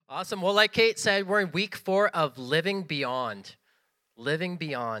Awesome. Well, like Kate said, we're in week 4 of Living Beyond. Living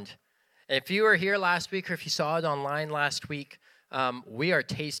Beyond. And if you were here last week or if you saw it online last week, we are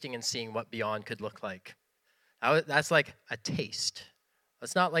tasting and seeing what Beyond could look like. That's like a taste.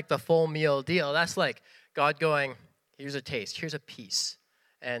 That's not like the full meal deal. That's like God going, here's a taste, here's a piece,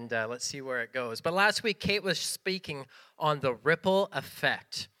 and let's see where it goes. But last week, Kate was speaking on the ripple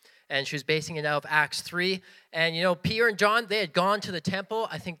effect. And she was basing it out of Acts 3. And, Peter and John, they had gone to the temple.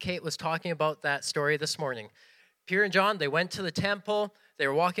 I think Kate was talking about that story this morning. Peter and John, they went to the temple. They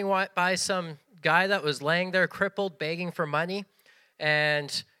were walking by some guy that was laying there crippled, begging for money.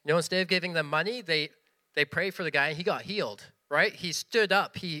 And, instead of giving them money, they prayed for the guy, and he got healed, right? He stood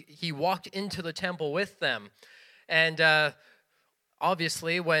up. He walked into the temple with them. And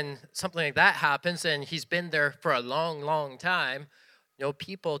obviously, when something like that happens, and he's been there for a long, long time,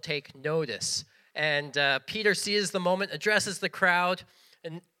 people take notice. And Peter seizes the moment, addresses the crowd,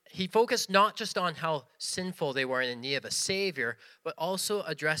 and he focused not just on how sinful they were and in need of a Savior, but also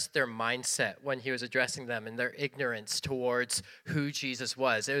addressed their mindset when he was addressing them and their ignorance towards who Jesus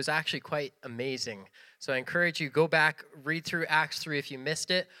was. It was actually quite amazing. So I encourage you, go back, read through Acts 3 if you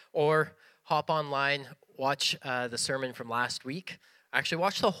missed it, or hop online, watch the sermon from last week. Actually,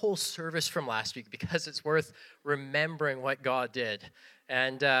 watch the whole service from last week because it's worth remembering what God did.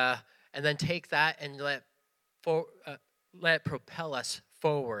 And then take that and let it propel us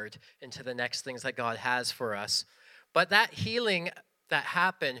forward into the next things that God has for us. But that healing that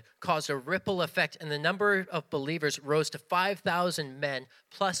happened caused a ripple effect, and the number of believers rose to 5,000 men,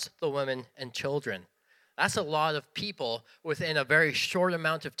 plus the women and children. That's a lot of people within a very short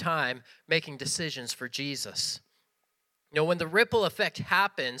amount of time making decisions for Jesus. When the ripple effect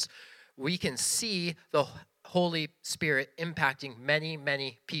happens, we can see the Holy Spirit impacting many,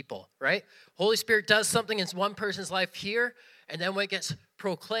 many people, right? Holy Spirit does something in one person's life here, and then when it gets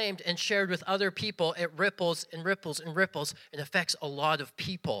proclaimed and shared with other people, it ripples and ripples and ripples and affects a lot of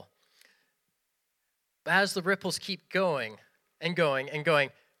people. But as the ripples keep going and going and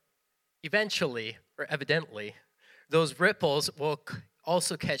going, eventually, or evidently, those ripples will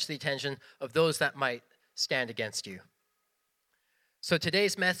also catch the attention of those that might stand against you. So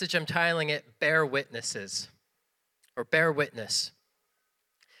today's message, I'm titling it Bear Witnesses, or Bear Witness.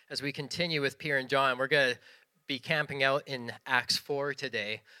 As we continue with Peter and John, we're going to be camping out in Acts 4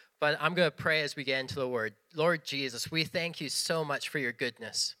 today, but I'm going to pray as we get into the Word. Lord Jesus, we thank you so much for your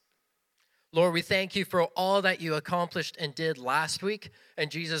goodness. Lord, we thank you for all that you accomplished and did last week, and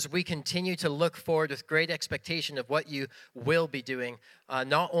Jesus, we continue to look forward with great expectation of what you will be doing,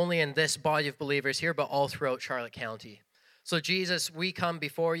 not only in this body of believers here, but all throughout Charlotte County. So Jesus, we come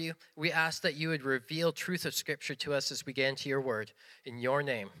before you. We ask that you would reveal truth of Scripture to us as we get into your word. In your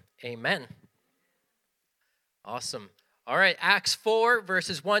name, amen. Awesome. All right, Acts 4,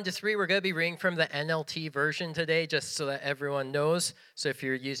 verses 1 to 3. We're going to be reading from the NLT version today, just so that everyone knows. So if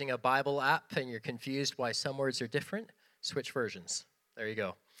you're using a Bible app and you're confused why some words are different, switch versions. There you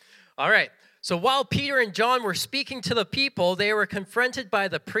go. All right. So while Peter and John were speaking to the people, they were confronted by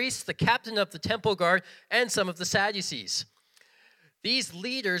the priests, the captain of the temple guard, and some of the Sadducees. These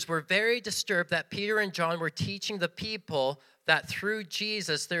leaders were very disturbed that Peter and John were teaching the people that through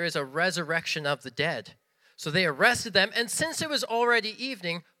Jesus there is a resurrection of the dead. So they arrested them, and since it was already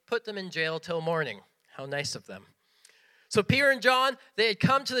evening, put them in jail till morning. How nice of them. So Peter and John, they had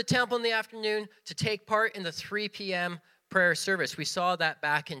come to the temple in the afternoon to take part in the 3 p.m. prayer service. We saw that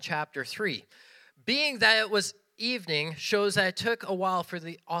back in chapter 3. Being that it was evening shows that it took a while for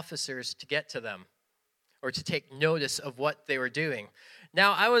the officers to get to them or to take notice of what they were doing.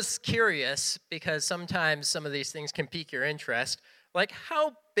 Now, I was curious because sometimes some of these things can pique your interest. Like,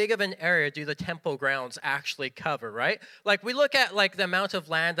 how big of an area do the temple grounds actually cover, right? Like, we look at, the amount of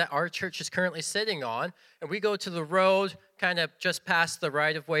land that our church is currently sitting on, and we go to the road, kind of just past the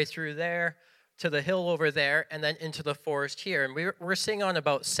right-of-way through there, to the hill over there, and then into the forest here. And we're sitting on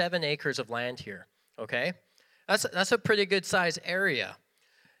about 7 acres of land here, okay? That's a pretty good-sized area.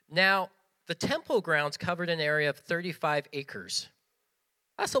 Now, the temple grounds covered an area of 35 acres.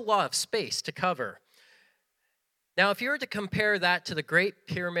 That's a lot of space to cover. Now, if you were to compare that to the Great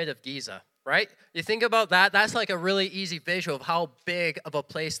Pyramid of Giza, right? You think about that, that's like a really easy visual of how big of a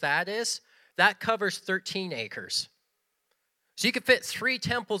place that is. That covers 13 acres. So you could fit 3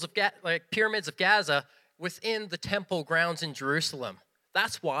 temples of pyramids of Giza within the temple grounds in Jerusalem.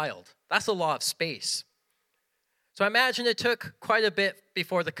 That's wild. That's a lot of space. So I imagine it took quite a bit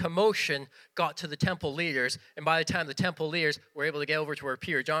before the commotion got to the temple leaders, and by the time the temple leaders were able to get over to where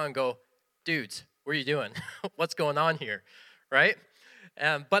Peter and John go, dudes, what are you doing? What's going on here, right?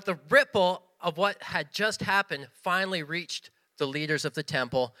 But the ripple of what had just happened finally reached the leaders of the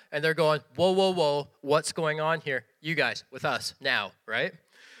temple, and they're going, whoa, whoa, whoa, what's going on here? You guys, with us now, right?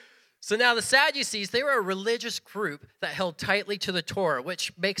 So now the Sadducees, they were a religious group that held tightly to the Torah,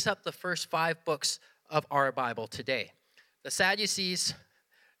 which makes up the first 5 books of our Bible today. The Sadducees,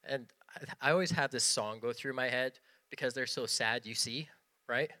 and I always have this song go through my head because they're so sad, you see,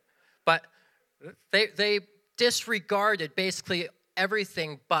 right? But they disregarded basically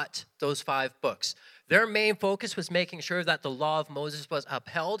everything but those 5 books. Their main focus was making sure that the law of Moses was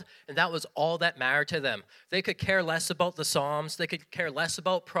upheld, and that was all that mattered to them. They could care less about the Psalms. They could care less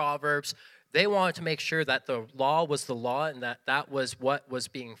about Proverbs. They wanted to make sure that the law was the law and that that was what was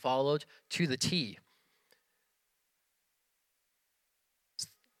being followed to the T.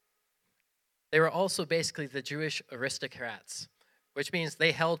 They were also basically the Jewish aristocrats, which means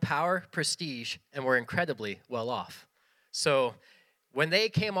they held power, prestige, and were incredibly well off. So when they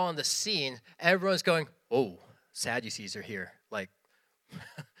came on the scene, everyone's going, oh, Sadducees are here. Like,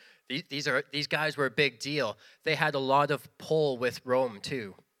 these guys were a big deal. They had a lot of pull with Rome,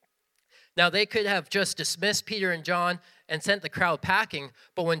 too. Now, they could have just dismissed Peter and John and sent the crowd packing,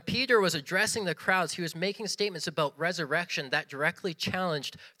 but when Peter was addressing the crowds, he was making statements about resurrection that directly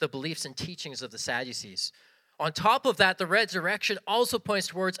challenged the beliefs and teachings of the Sadducees. On top of that, the resurrection also points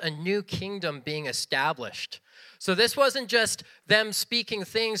towards a new kingdom being established. So this wasn't just them speaking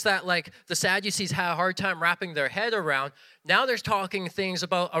things that like the Sadducees had a hard time wrapping their head around. Now they're talking things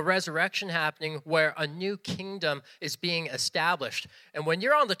about a resurrection happening where a new kingdom is being established. And when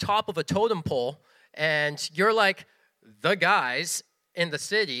you're on the top of a totem pole and you're like the guys in the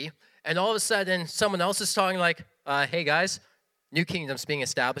city, and all of a sudden someone else is talking like, hey guys, new kingdom's being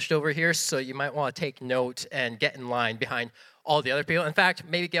established over here, so you might want to take note and get in line behind all the other people. In fact,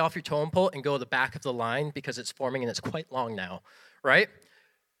 maybe get off your totem pole and go to the back of the line because it's forming and it's quite long now, right?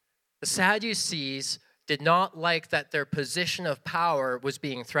 The Sadducees did not like that their position of power was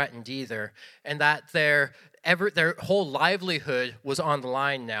being threatened either, and that their whole livelihood was on the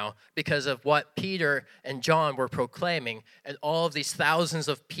line now because of what Peter and John were proclaiming, and all of these thousands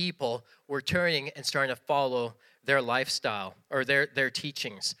of people were turning and starting to follow their lifestyle or their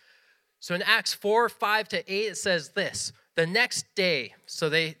teachings. So in Acts 4, 5 to 8, it says this: the next day, so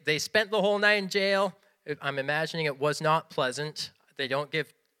they spent the whole night in jail. I'm imagining it was not pleasant. They don't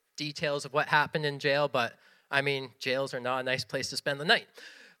give details of what happened in jail, but I mean, jails are not a nice place to spend the night.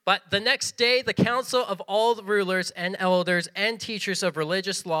 But the next day, the council of all the rulers and elders and teachers of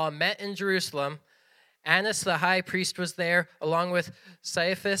religious law met in Jerusalem. Annas the high priest was there, along with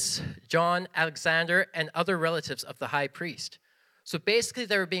Caiaphas, John, Alexander, and other relatives of the high priest. So basically,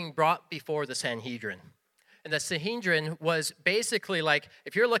 they were being brought before the Sanhedrin. And the Sanhedrin was basically like,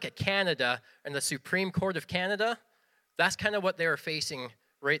 if you look at Canada and the Supreme Court of Canada, that's kind of what they were facing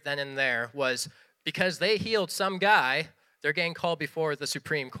right then and there, was because they healed some guy, they're getting called before the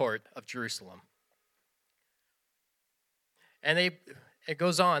Supreme Court of Jerusalem. And it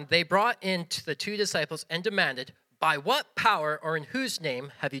goes on, they brought in the 2 disciples and demanded, by what power or in whose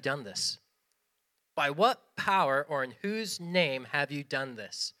name have you done this? By what power or in whose name have you done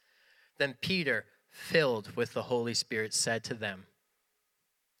this? Then Peter, filled with the Holy Spirit, said to them,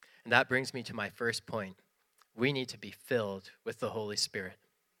 and that brings me to my first point. We need to be filled with the Holy Spirit.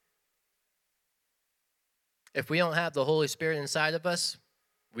 If we don't have the Holy Spirit inside of us,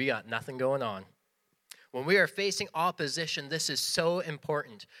 we got nothing going on. When we are facing opposition, this is so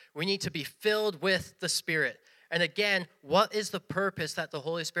important. We need to be filled with the Spirit. And again, what is the purpose that the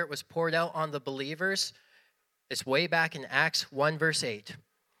Holy Spirit was poured out on the believers? It's way back in Acts 1, verse 8.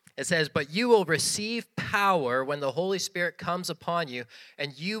 It says, but you will receive power when the Holy Spirit comes upon you,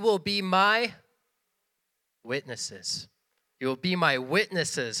 and you will be my witnesses. You will be my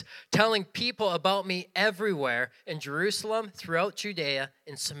witnesses, telling people about me everywhere in Jerusalem, throughout Judea,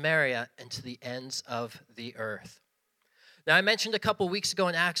 in Samaria, and to the ends of the earth. Now, I mentioned a couple weeks ago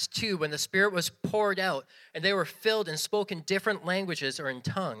in Acts 2, when the Spirit was poured out and they were filled and spoke in different languages or in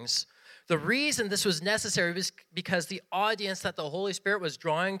tongues. The reason this was necessary was because the audience that the Holy Spirit was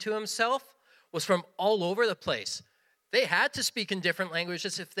drawing to himself was from all over the place. They had to speak in different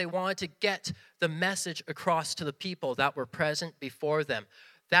languages if they wanted to get the message across to the people that were present before them.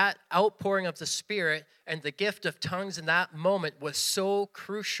 That outpouring of the Spirit and the gift of tongues in that moment was so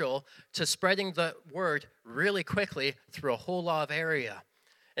crucial to spreading the word really quickly through a whole lot of area.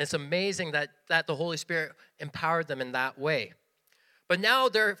 And it's amazing that the Holy Spirit empowered them in that way. But now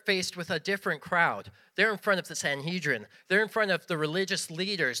they're faced with a different crowd. They're in front of the Sanhedrin. They're in front of the religious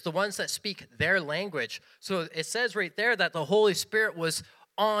leaders, the ones that speak their language. So it says right there that the Holy Spirit was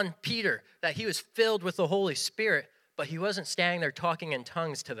on Peter, that he was filled with the Holy Spirit, but he wasn't standing there talking in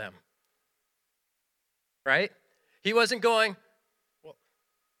tongues to them. Right? He wasn't going,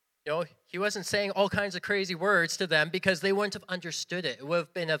 He wasn't saying all kinds of crazy words to them because they wouldn't have understood it. It would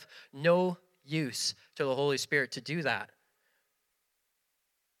have been of no use to the Holy Spirit to do that.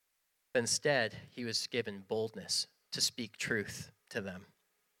 Instead, he was given boldness to speak truth to them.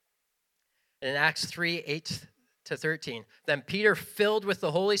 In Acts 3:8-13, then Peter, filled with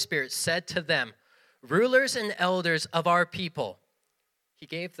the Holy Spirit, said to them, rulers and elders of our people. He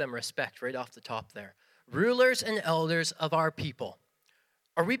gave them respect right off the top there. Rulers and elders of our people.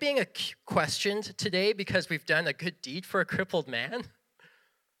 Are we being questioned today because we've done a good deed for a crippled man?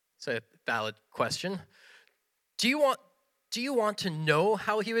 It's a valid question. Do you want to know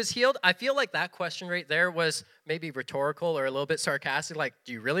how he was healed? I feel like that question right there was maybe rhetorical or a little bit sarcastic. Like,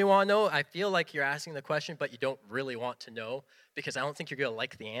 do you really want to know? I feel like you're asking the question, but you don't really want to know because I don't think you're going to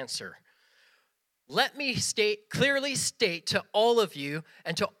like the answer. Let me clearly state to all of you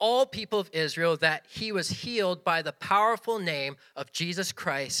and to all people of Israel that he was healed by the powerful name of Jesus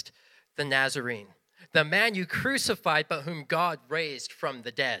Christ, the Nazarene, the man you crucified, but whom God raised from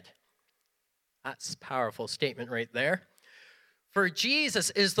the dead. That's a powerful statement right there. For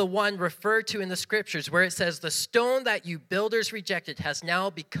Jesus is the one referred to in the scriptures where it says, the stone that you builders rejected has now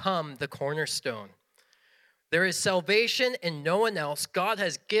become the cornerstone. There is salvation in no one else. God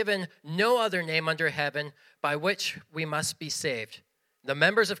has given no other name under heaven by which we must be saved. The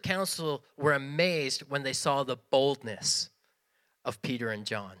members of council were amazed when they saw the boldness of Peter and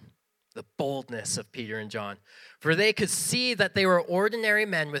John. The boldness of Peter and John. For they could see that they were ordinary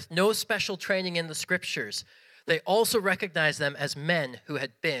men with no special training in the scriptures. They also recognized them as men who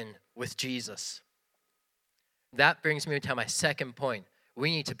had been with Jesus. That brings me to my second point. We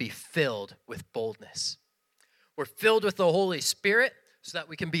need to be filled with boldness. We're filled with the Holy Spirit so that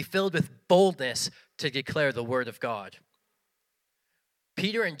we can be filled with boldness to declare the word of God.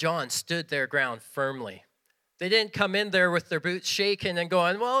 Peter and John stood their ground firmly. They didn't come in there with their boots shaking and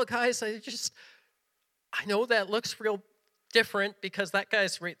going, well, guys, I know that looks real different because that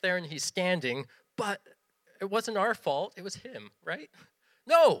guy's right there and he's standing, but it wasn't our fault. It was him, right?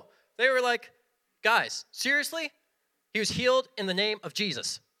 No, they were like, guys, seriously? He was healed in the name of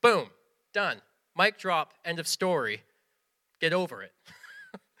Jesus. Boom, done. Mic drop, end of story. Get over it.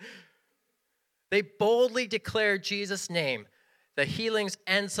 They boldly declared Jesus' name. The healings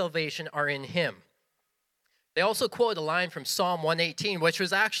and salvation are in him. They also quoted a line from Psalm 118, which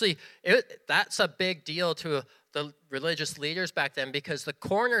was actually, that's a big deal to the religious leaders back then because the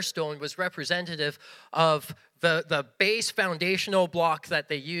cornerstone was representative of the base foundational block that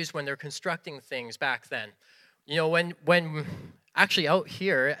they used when they're constructing things back then. When actually out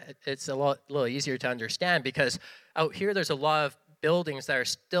here, it's a little easier to understand because out here there's a lot of buildings that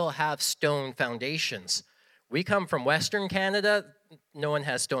still have stone foundations. We come from Western Canada, no one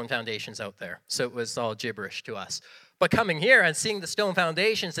has stone foundations out there, so it was all gibberish to us. But coming here and seeing the stone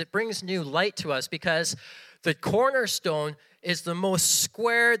foundations, it brings new light to us because the cornerstone is the most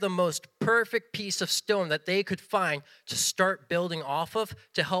square, the most perfect piece of stone that they could find to start building off of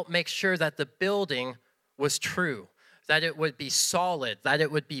to help make sure that the building was true, that it would be solid, that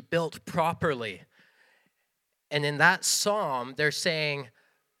it would be built properly. And in that psalm, they're saying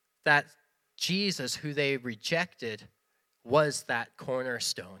that Jesus, who they rejected, was that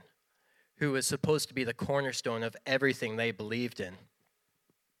cornerstone, who was supposed to be the cornerstone of everything they believed in.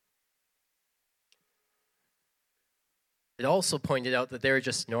 It also pointed out that they were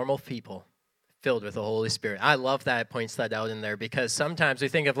just normal people filled with the Holy Spirit. I love that it points that out in there because sometimes we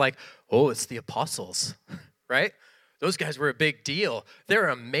think of like, oh, it's the apostles, right? Those guys were a big deal. They're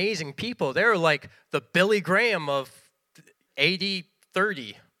amazing people. They're like the Billy Graham of AD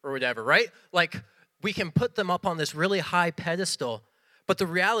 30 or whatever, right? Like we can put them up on this really high pedestal, but the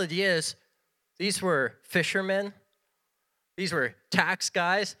reality is these were fishermen. These were tax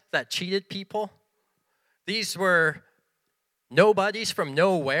guys that cheated people. These were nobodies from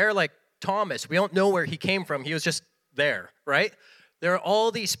nowhere, like Thomas. We don't know where he came from. He was just there, right? There are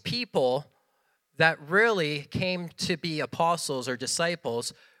all these people that really came to be apostles or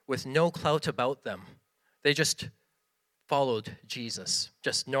disciples with no clout about them. They just followed Jesus,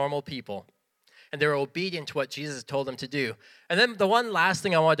 just normal people. And they were obedient to what Jesus told them to do. And then the one last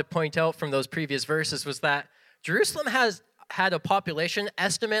thing I wanted to point out from those previous verses was that Jerusalem had a population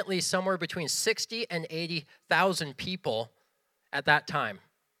estimately somewhere between 60 and 80,000 people at that time.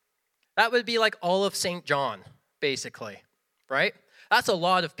 That would be like all of St. John, basically, right? That's a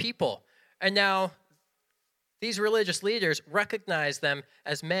lot of people. And now these religious leaders recognized them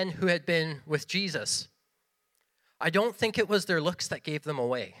as men who had been with Jesus. I don't think it was their looks that gave them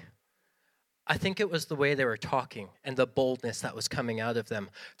away. I think it was the way they were talking and the boldness that was coming out of them.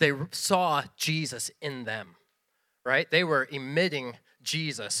 They saw Jesus in them, right? They were emitting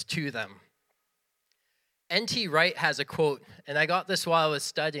Jesus to them. N.T. Wright has a quote, and I got this while I was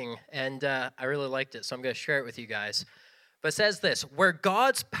studying, and I really liked it, so I'm going to share it with you guys. But it says this: where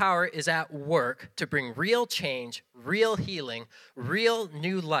God's power is at work to bring real change, real healing, real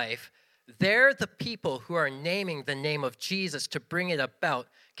new life, there the people who are naming the name of Jesus to bring it about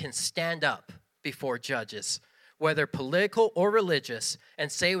can stand up before judges, whether political or religious, and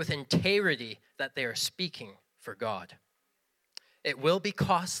say with integrity that they are speaking for God. It will be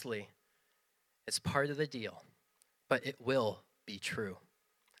costly. It's part of the deal, but it will be true.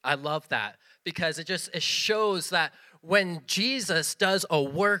 I love that because it shows that when Jesus does a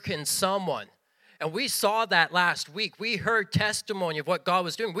work in someone, and we saw that last week, we heard testimony of what God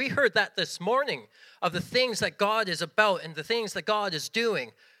was doing. We heard that this morning of the things that God is about and the things that God is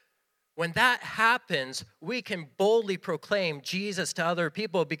doing. When that happens, we can boldly proclaim Jesus to other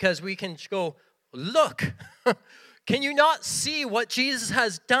people because we can go, look, can you not see what Jesus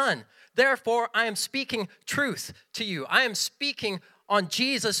has done? Therefore, I am speaking truth to you. I am speaking on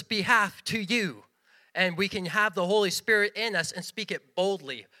Jesus' behalf to you. And we can have the Holy Spirit in us and speak it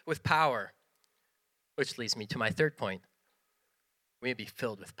boldly with power. Which leads me to my third point. We need to be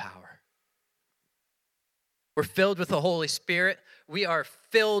filled with power. We're filled with the Holy Spirit. We are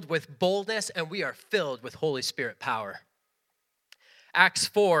filled with boldness, and we are filled with Holy Spirit power. Acts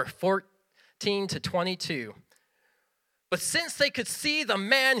 4:14 to 22. But since they could see the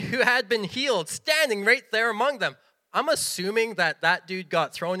man who had been healed standing right there among them, I'm assuming that dude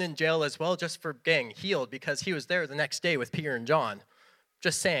got thrown in jail as well just for getting healed because he was there the next day with Peter and John.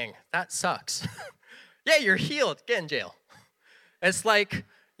 Just saying, that sucks. Yeah, you're healed, get in jail. It's like,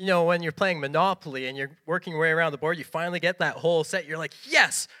 when you're playing Monopoly and you're working your way around the board, you finally get that whole set, you're like,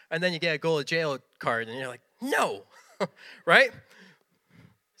 yes! And then you get a go to jail card and you're like, no! Right?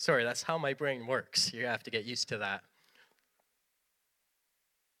 Sorry, that's how my brain works. You have to get used to that.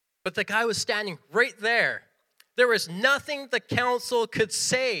 But the guy was standing right there. There was nothing the council could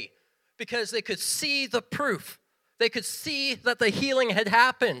say because they could see the proof. They could see that the healing had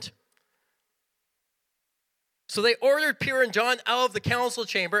happened. So they ordered Peter and John out of the council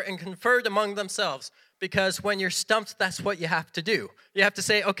chamber and conferred among themselves. Because when you're stumped, that's what you have to do. You have to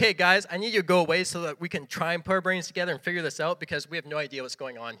say, okay, guys, I need you to go away so that we can try and put our brains together and figure this out because we have no idea what's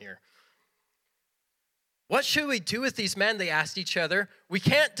going on here. What should we do with these men, they asked each other. We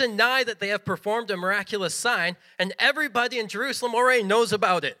can't deny that they have performed a miraculous sign, and everybody in Jerusalem already knows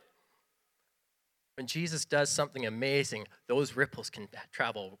about it. When Jesus does something amazing, those ripples can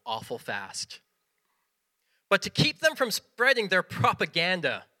travel awful fast. But to keep them from spreading their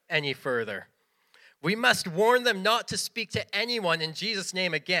propaganda any further, we must warn them not to speak to anyone in Jesus'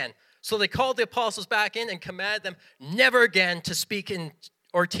 name again. So they called the apostles back in and commanded them never again to speak in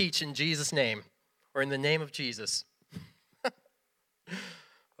or teach in Jesus' name. Or in the name of Jesus.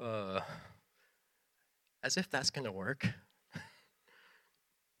 As if that's going to work.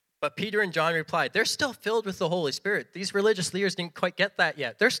 But Peter and John replied, they're still filled with the Holy Spirit. These religious leaders didn't quite get that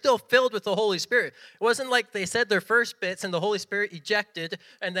yet. They're still filled with the Holy Spirit. It wasn't like they said their first bits and the Holy Spirit ejected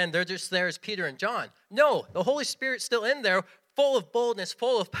and then they're just there as Peter and John. No, the Holy Spirit's still in there, full of boldness,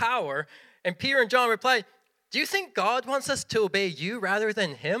 full of power. And Peter and John replied, do you think God wants us to obey you rather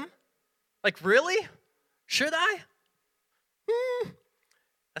than him? Like, really? Should I?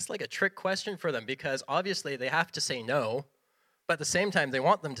 That's like a trick question for them because obviously they have to say no, but at the same time they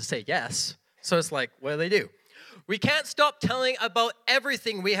want them to say yes. So it's like, what do? We can't stop telling about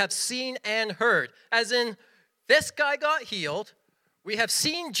everything we have seen and heard. As in, this guy got healed. We have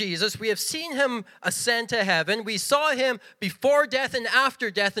seen Jesus. We have seen him ascend to heaven. We saw him before death and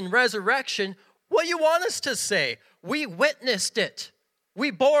after death and resurrection. What do you want us to say? We witnessed it. We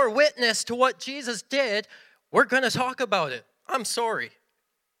bore witness to what Jesus did. We're going to talk about it. I'm sorry.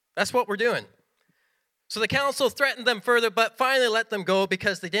 That's what we're doing. So the council threatened them further, but finally let them go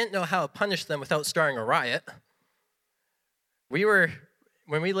because they didn't know how to punish them without starting a riot.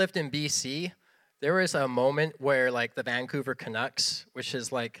 When we lived in BC, there was a moment where the Vancouver Canucks, which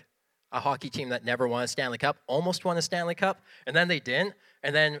is like a hockey team that never won a Stanley Cup, almost won a Stanley Cup, and then they didn't.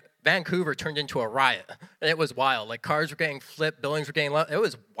 And then Vancouver turned into a riot, and it was wild. Cars were getting flipped, buildings were getting it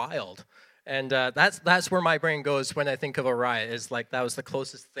was wild. And that's where my brain goes when I think of a riot, is that was the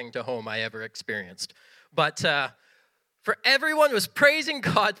closest thing to home I ever experienced. But for everyone was praising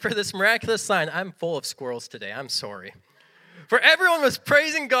God for this miraculous sign. I'm full of squirrels today, I'm sorry. For everyone was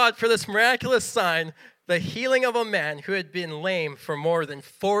praising God for this miraculous sign, the healing of a man who had been lame for more than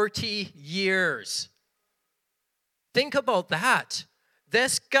 40 years. Think about that.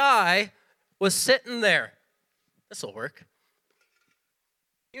 This guy was sitting there. This will work.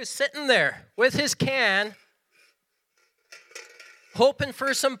 He was sitting there with his can, hoping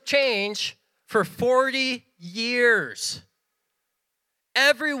for some change for 40 years.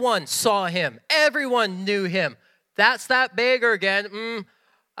 Everyone saw him. Everyone knew him. That's that beggar again.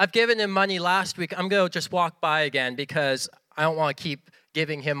 I've given him money last week. I'm going to just walk by again because I don't want to keep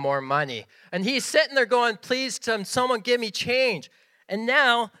giving him more money. And he's sitting there going, please, someone give me change. And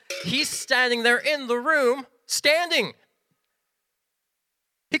now he's standing there in the room, standing.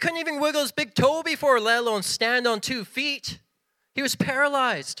 He couldn't even wiggle his big toe before, let alone stand on 2 feet. He was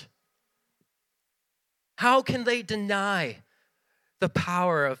paralyzed. How can they deny the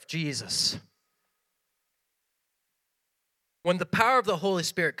power of Jesus? When the power of the Holy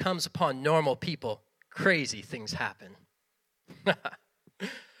Spirit comes upon normal people, crazy things happen.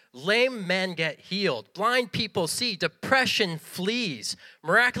 Lame men get healed. Blind people see. Depression flees.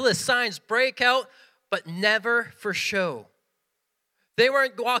 Miraculous signs break out, but never for show. They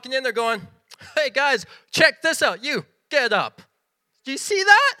weren't walking in there going, hey guys, check this out. You, get up. Do you see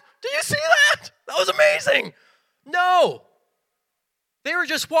that? Do you see that? That was amazing. No. They were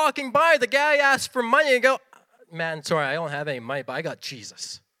just walking by. The guy asked for money and go, man, sorry, I don't have any money, but I got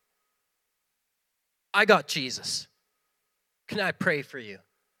Jesus. I got Jesus. Can I pray for you?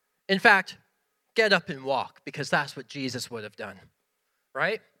 In fact, get up and walk, because that's what Jesus would have done,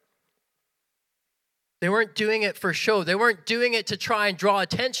 right? They weren't doing it for show. They weren't doing it to try and draw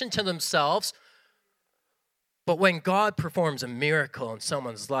attention to themselves. But when God performs a miracle in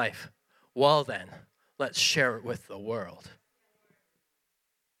someone's life, well then, let's share it with the world.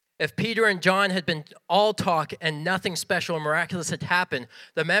 If Peter and John had been all talk and nothing special or miraculous had happened,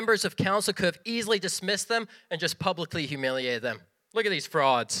 the members of council could have easily dismissed them and just publicly humiliated them. Look at these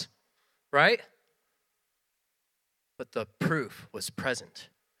frauds, right? But the proof was present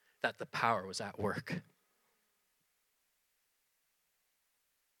that the power was at work.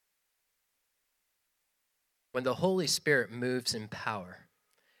 When the Holy Spirit moves in power,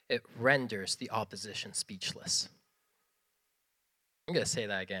 it renders the opposition speechless. I'm going to say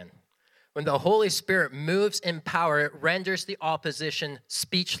that again. When the Holy Spirit moves in power, it renders the opposition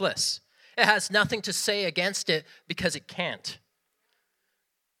speechless. It has nothing to say against it because it can't.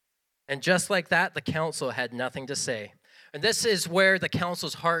 And just like that, the council had nothing to say. And this is where the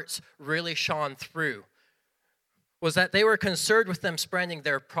council's hearts really shone through, was that they were concerned with them spreading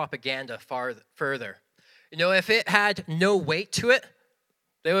their propaganda further. You know, if it had no weight to it,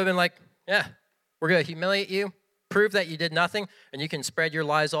 they would have been like, yeah, we're going to humiliate you, prove that you did nothing, and you can spread your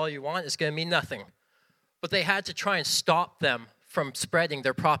lies all you want. It's going to mean nothing. But they had to try and stop them from spreading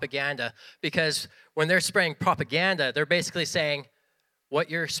their propaganda, because when they're spreading propaganda, they're basically saying, what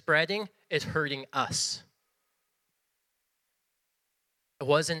you're spreading is hurting us. It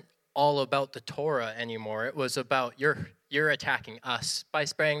wasn't all about the Torah anymore. It was about you're attacking us by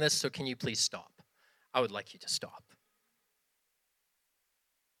spreading this, so can you please stop? I would like you to stop.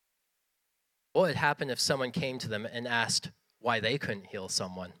 What would happen if someone came to them and asked why they couldn't heal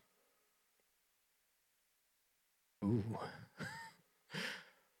someone? Ooh.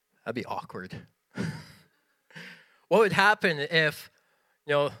 That'd be awkward. What would happen if,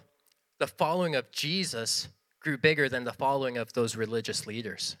 the following of Jesus grew bigger than the following of those religious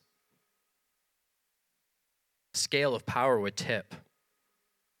leaders? The scale of power would tip.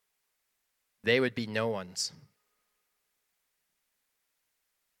 They would be no ones.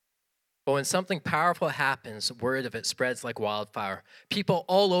 But when something powerful happens, word of it spreads like wildfire. People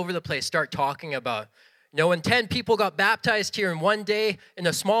all over the place start talking about, when 10 people got baptized here in one day in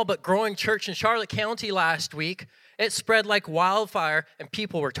a small but growing church in Charlotte County last week, it spread like wildfire and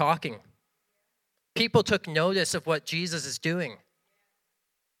people were talking. People took notice of what Jesus is doing.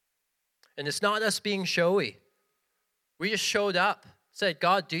 And it's not us being showy. We just showed up, said,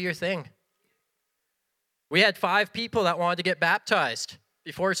 God, do your thing. We had 5 people that wanted to get baptized.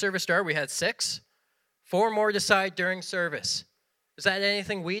 Before service started, we had 6. 4 more decide during service. Is that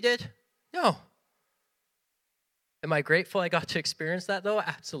anything we did? No. Am I grateful I got to experience that, though?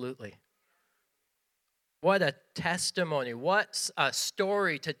 Absolutely. What a testimony. What a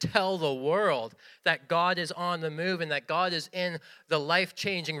story to tell the world that God is on the move and that God is in the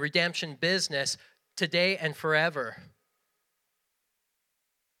life-changing redemption business today and forever.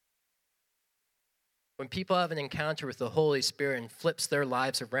 When people have an encounter with the Holy Spirit and flips their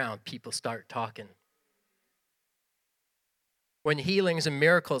lives around, people start talking. When healings and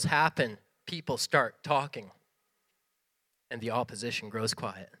miracles happen, people start talking. And the opposition grows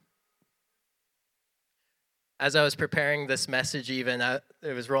quiet. As I was preparing this message even,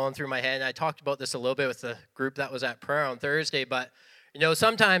 it was rolling through my head, and I talked about this a little bit with the group that was at prayer on Thursday, but,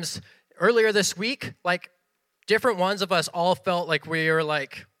 sometimes earlier this week, different ones of us all felt like we were,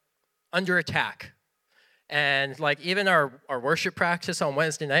 under attack. And like even our worship practice on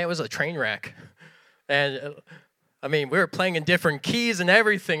Wednesday night was a train wreck. And I mean, we were playing in different keys and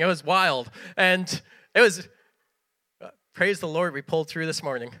everything. It was wild. And it was, praise the Lord, we pulled through this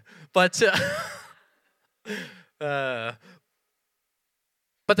morning. But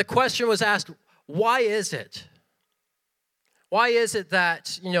but the question was asked, why is it? Why is it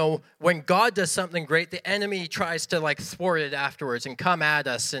that, when God does something great, the enemy tries to like thwart it afterwards and come at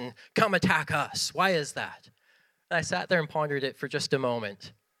us and come attack us? Why is that? And I sat there and pondered it for just a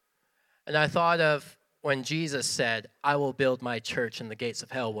moment. And I thought of when Jesus said, I will build my church and the gates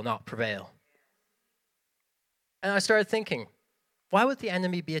of hell will not prevail. And I started thinking, why would the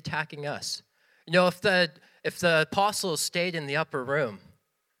enemy be attacking us? If the apostles stayed in the upper room,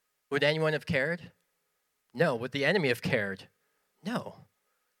 would anyone have cared? No. Would the enemy have cared? No.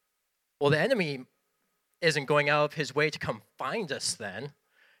 Well, the enemy isn't going out of his way to come find us then.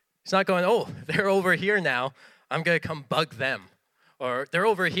 He's not going, oh, they're over here now. I'm going to come bug them. Or they're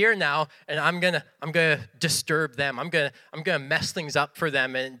over here now, and I'm gonna disturb them. I'm gonna mess things up for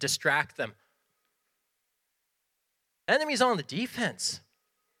them and distract them. Enemy's on the defense.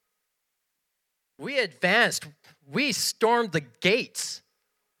 We advanced. We stormed the gates.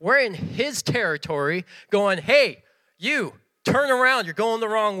 We're in his territory going, hey, you, turn around. You're going the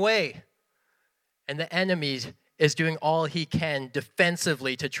wrong way. And the enemy is doing all he can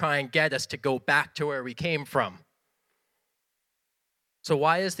defensively to try and get us to go back to where we came from. So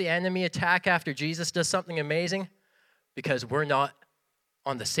why is the enemy attack after Jesus does something amazing? Because we're not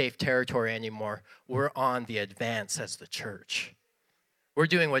on the safe territory anymore. We're on the advance as the church. We're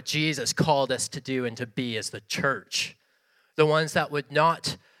doing what Jesus called us to do and to be as the church. The ones that would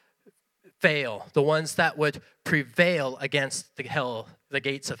not fail. The ones that would prevail against the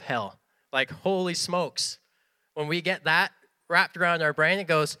gates of hell. Like, holy smokes. When we get that wrapped around our brain, it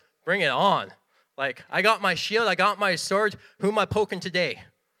goes, bring it on. Like, I got my shield, I got my sword. Who am I poking today?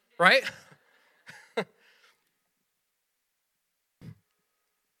 Right?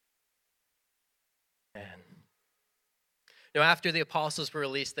 Man. After the apostles were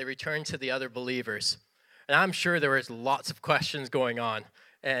released, they returned to the other believers. And I'm sure there was lots of questions going on.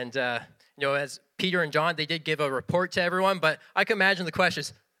 And, as Peter and John, they did give a report to everyone. But I can imagine the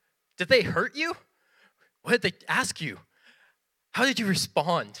questions. Did they hurt you? What did they ask you? How did you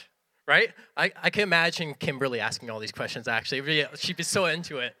respond? Right? I can imagine Kimberly asking all these questions, actually. She'd be so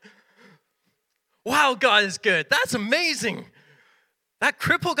into it. Wow, God is good. That's amazing. That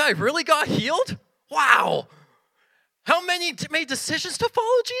crippled guy really got healed? Wow. How many made decisions to follow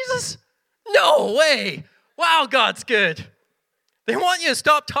Jesus? No way. Wow, God's good. They want you to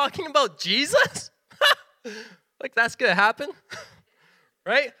stop talking about Jesus? Like that's going to happen?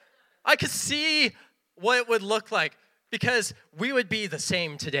 Right? I could see what it would look like because we would be the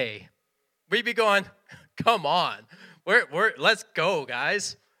same today. We'd be going, come on, let's go,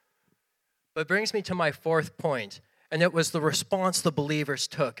 guys. But it brings me to my fourth point, and it was the response the believers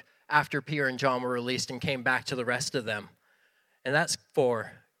took after Peter and John were released and came back to the rest of them. And that's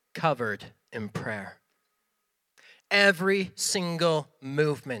covered in prayer. Every single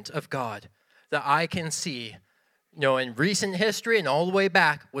movement of God that I can see, in recent history and all the way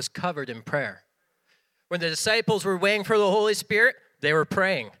back was covered in prayer. When the disciples were waiting for the Holy Spirit, they were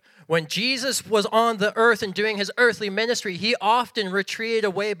praying. When Jesus was on the earth and doing his earthly ministry, he often retreated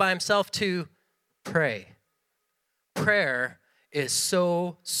away by himself to pray. Prayer is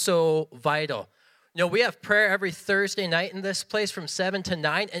so, so vital. We have prayer every Thursday night in this place from 7 to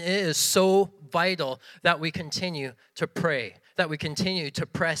 9, and it is so vital that we continue to pray, that we continue to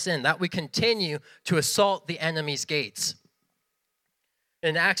press in, that we continue to assault the enemy's gates.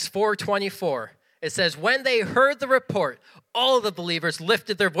 In Acts 4:24, it says, when they heard the report, all of the believers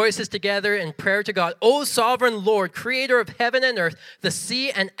lifted their voices together in prayer to God. O sovereign Lord, creator of heaven and earth, the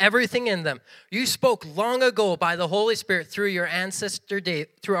sea and everything in them, you spoke long ago by the Holy Spirit through our ancestor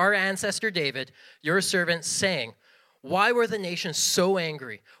David, your servant, saying, why were the nations so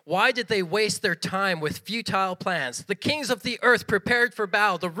angry? Why did they waste their time with futile plans? The kings of the earth prepared for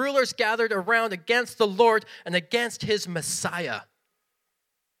battle. The rulers gathered around against the Lord and against his Messiah.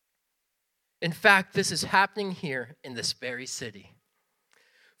 In fact, this is happening here in this very city.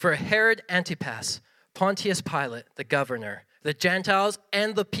 For Herod Antipas, Pontius Pilate, the governor, the Gentiles,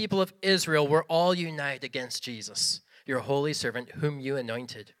 and the people of Israel were all united against Jesus, your holy servant, whom you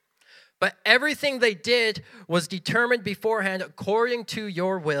anointed. But everything they did was determined beforehand according to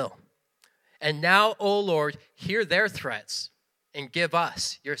your will. And now, O Lord, hear their threats and give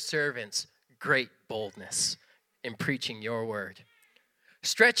us, your servants, great boldness in preaching your word.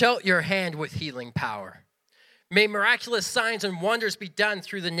 Stretch out your hand with healing power. May miraculous signs and wonders be done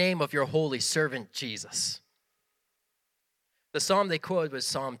through the name of your holy servant, Jesus. The psalm they quoted was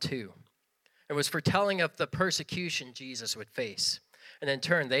Psalm 2. It was foretelling of the persecution Jesus would face. And in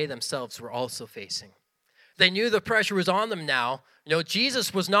turn, they themselves were also facing. They knew the pressure was on them now.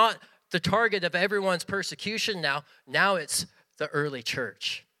 Jesus was not the target of everyone's persecution now. Now it's the early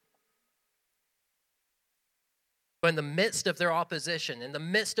church. But in the midst of their opposition, in the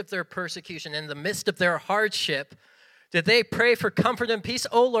midst of their persecution, in the midst of their hardship, did they pray for comfort and peace?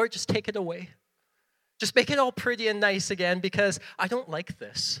 Oh, Lord, just take it away. Just make it all pretty and nice again because I don't like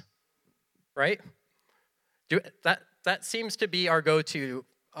this, right? That seems to be our go-to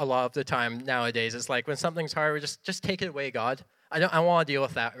a lot of the time nowadays. It's like when something's hard, we just take it away, God. I want to deal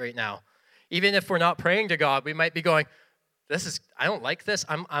with that right now. Even if we're not praying to God, we might be going, I don't like this,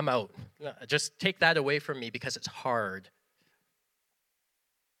 I'm out. Just take that away from me because it's hard.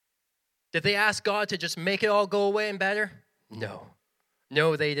 Did they ask God to just make it all go away and better? No.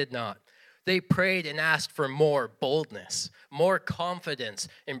 No, they did not. They prayed and asked for more boldness, more confidence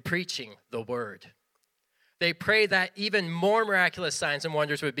in preaching the word. They prayed that even more miraculous signs and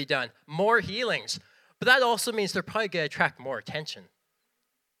wonders would be done, more healings. But that also means they're probably going to attract more attention.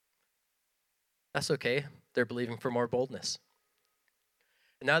 That's okay. They're believing for more boldness.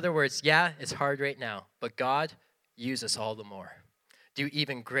 In other words, yeah, it's hard right now, but God, use us all the more. Do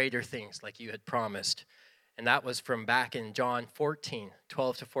even greater things like you had promised. And that was from back in John 14,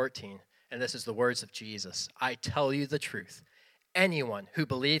 12 to 14. And this is the words of Jesus. I tell you the truth. Anyone who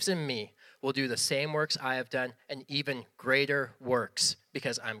believes in me will do the same works I have done and even greater works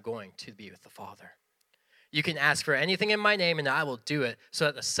because I'm going to be with the Father. You can ask for anything in my name and I will do it so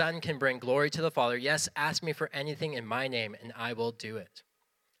that the Son can bring glory to the Father. Yes, ask me for anything in my name and I will do it.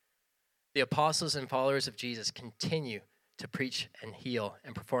 The apostles and followers of Jesus continue to preach and heal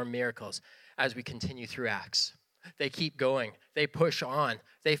and perform miracles as we continue through Acts. They keep going. They push on.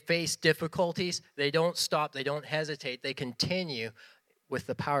 They face difficulties. They don't stop. They don't hesitate. They continue with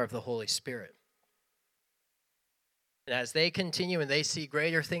the power of the Holy Spirit. And as they continue and they see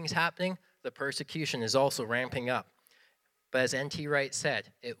greater things happening, the persecution is also ramping up. But as N.T. Wright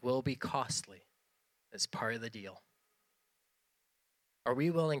said, it will be costly. It's part of the deal. Are we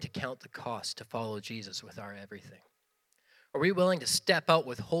willing to count the cost to follow Jesus with our everything? Are we willing to step out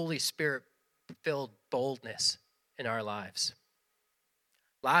with Holy Spirit-filled boldness in our lives?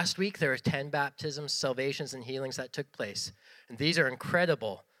 Last week, there were 10 baptisms, salvations, and healings that took place. And these are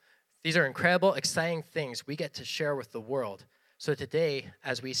incredible. These are incredible, exciting things we get to share with the world. So today,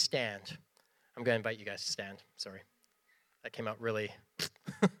 as we stand, I'm going to invite you guys to stand. Sorry. That came out really...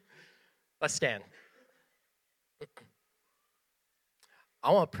 Let's stand.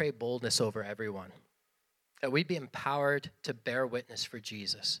 I want to pray boldness over everyone, that we'd be empowered to bear witness for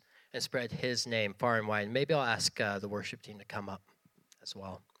Jesus and spread his name far and wide. Maybe I'll ask the worship team to come up as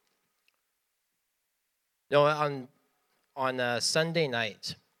well. On Sunday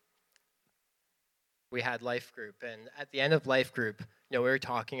night, we had life group, and at the end of life group, we were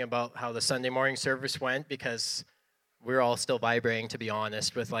talking about how the Sunday morning service went because we were all still vibrating, to be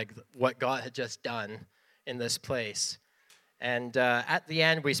honest, with like what God had just done in this place. And at the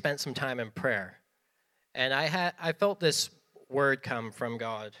end, we spent some time in prayer, and I felt this word come from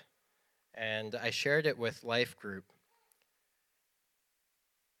God, and I shared it with life group.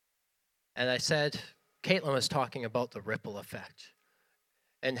 And I said, Caitlin was talking about the ripple effect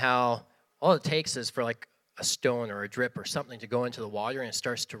and how all it takes is for like a stone or a drip or something to go into the water and it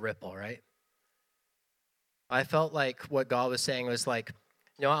starts to ripple, right? I felt like what God was saying was like,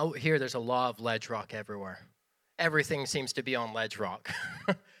 out here there's a law of ledge rock everywhere. Everything seems to be on ledge rock.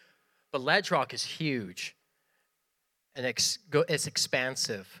 But ledge rock is huge and it's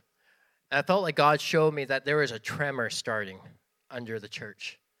expansive. And I felt like God showed me that there was a tremor starting under the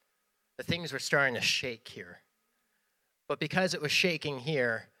church. The things were starting to shake here. But because it was shaking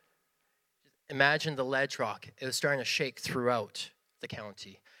here, imagine the ledge rock. It was starting to shake throughout the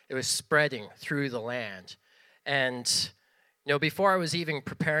county. It was spreading through the land. And, before I was even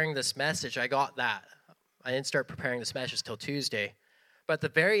preparing this message, I got that. I didn't start preparing this message till Tuesday. But at the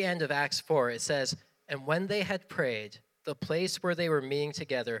very end of Acts 4, it says, and when they had prayed, the place where they were meeting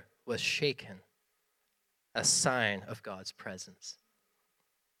together was shaken, a sign of God's presence.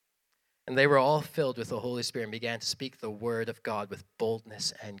 And they were all filled with the Holy Spirit and began to speak the word of God with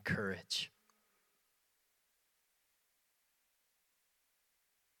boldness and courage.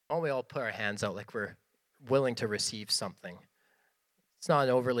 Why don't we all put our hands out like we're willing to receive something? It's not an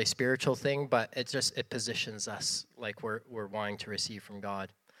overly spiritual thing, but it positions us like we're wanting to receive from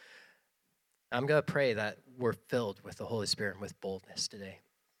God. I'm going to pray that we're filled with the Holy Spirit and with boldness today.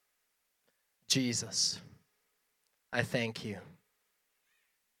 Jesus, I thank you.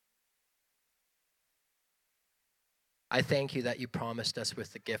 I thank you that you promised us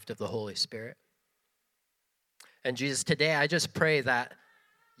with the gift of the Holy Spirit. And Jesus, today I just pray that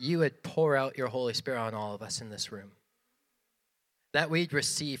you would pour out your Holy Spirit on all of us in this room, that we'd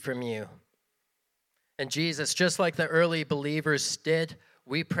receive from you. And Jesus, just like the early believers did,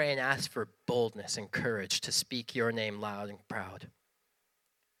 we pray and ask for boldness and courage to speak your name loud and proud.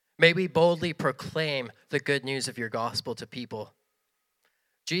 May we boldly proclaim the good news of your gospel to people.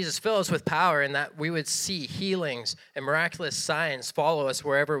 Jesus, fill us with power and that we would see healings and miraculous signs follow us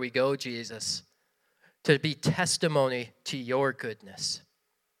wherever we go, Jesus, to be testimony to your goodness.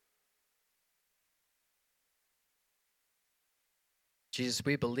 Jesus,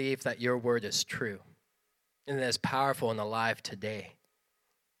 we believe that your word is true and it is powerful and alive today.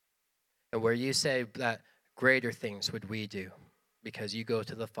 And where you say that greater things would we do because you go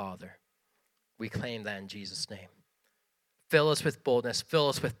to the Father, we claim that in Jesus' name. Fill us with boldness, fill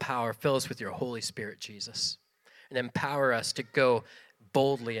us with power, fill us with your Holy Spirit, Jesus, and empower us to go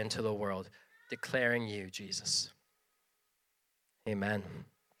boldly into the world, declaring you, Jesus. Amen.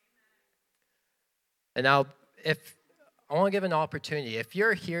 And now, if I want to give an opportunity, if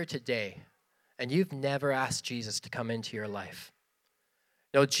you're here today and you've never asked Jesus to come into your life,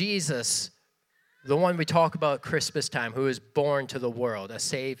 Jesus, the one we talk about at Christmas time, who was born to the world, a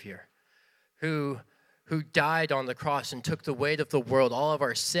Savior, who died on the cross and took the weight of the world, all of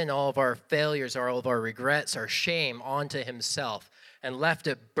our sin, all of our failures, all of our regrets, our shame onto himself and left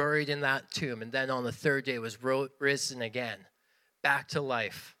it buried in that tomb. And then on the third day was risen again, back to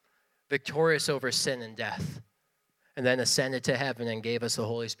life, victorious over sin and death, and then ascended to heaven and gave us the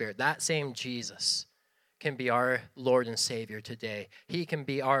Holy Spirit. That same Jesus can be our Lord and Savior today. He can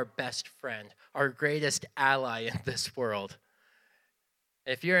be our best friend, our greatest ally in this world.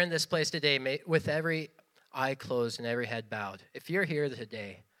 If you're in this place today, with every eye closed and every head bowed, if you're here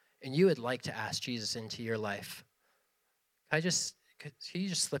today and you would like to ask Jesus into your life, can you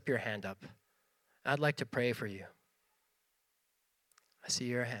just slip your hand up? I'd like to pray for you. I see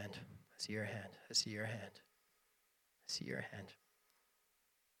your hand. I see your hand. I see your hand. I see your hand.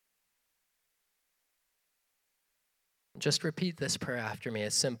 Just repeat this prayer after me.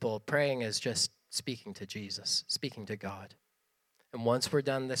 It's simple. Praying is just speaking to Jesus, speaking to God. And once we're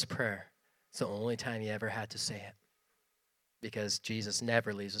done this prayer, it's the only time you ever had to say it, because Jesus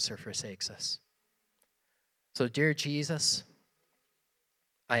never leaves us or forsakes us. So, dear Jesus,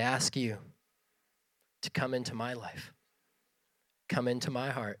 I ask you to come into my life, come into my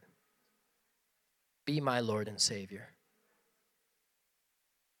heart, be my Lord and Savior.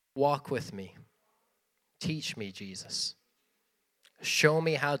 Walk with me. Teach me, Jesus. Show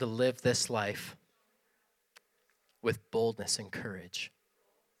me how to live this life with boldness and courage.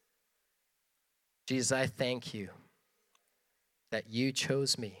 Jesus, I thank you that you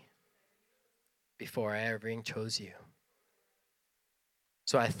chose me before I ever even chose you.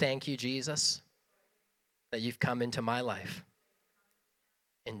 So I thank you, Jesus, that you've come into my life.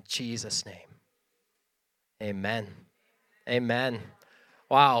 In Jesus' name, amen. Amen.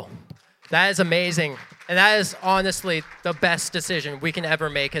 Wow, that is amazing. And that is honestly the best decision we can ever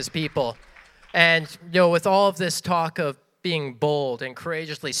make as people. And, with all of this talk of being bold and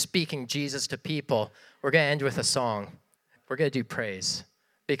courageously speaking Jesus to people, we're going to end with a song. We're going to do praise,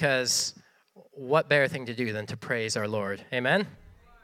 because what better thing to do than to praise our Lord? Amen?